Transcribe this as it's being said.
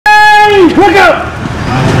Look out!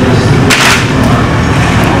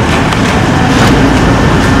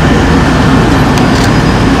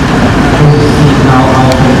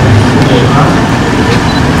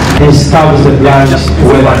 Establish the branch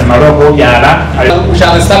whether in Morocco, Yara. We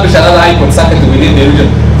shall establish another high court circuit within the region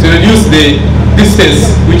to reduce the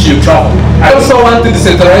distance which you travel. I also want to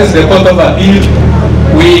decentralize the court of appeal.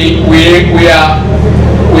 We are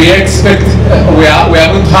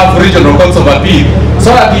going to have regional courts of appeal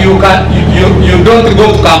so that you don't go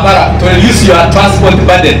to Kampala to reduce your transport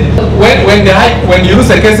burden. When you lose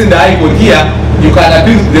a case in the high court here, you can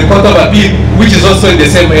appeal to the court of appeal, which is also in the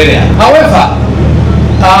same area. However,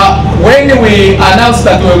 when we announced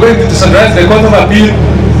that we were going to decentralize the court of appeal,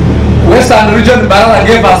 Western region Barara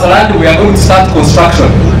gave us land, we are going to start construction.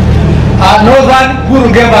 Northern Kuru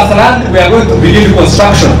gave us land, we are going to begin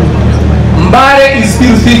construction. Mbare is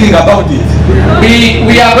still thinking about it.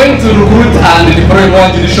 We are going to recruit and deploy more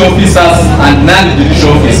judicial officers and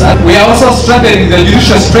non-judicial officers. We are also strengthening the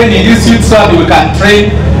judicial training institute so that we can train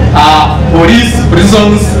police,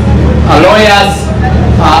 prisons, lawyers,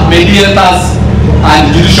 mediators, and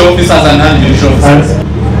judicial officers and non-judicial officers.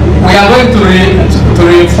 We are going to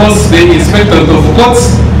reinforce the inspectorate of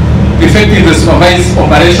courts, effectively supervise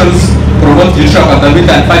operations, promote judicial accountability,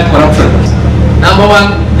 and fight corruption. Number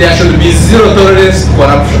one, there should be zero tolerance to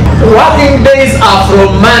corruption. Working days are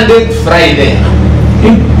from Monday to Friday.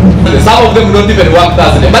 Some of them don't even work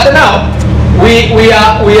Thursday. But now, we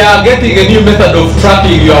are getting a new method of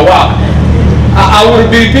tracking your work. I will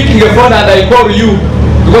be picking a phone and I call you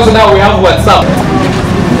because now we have WhatsApp.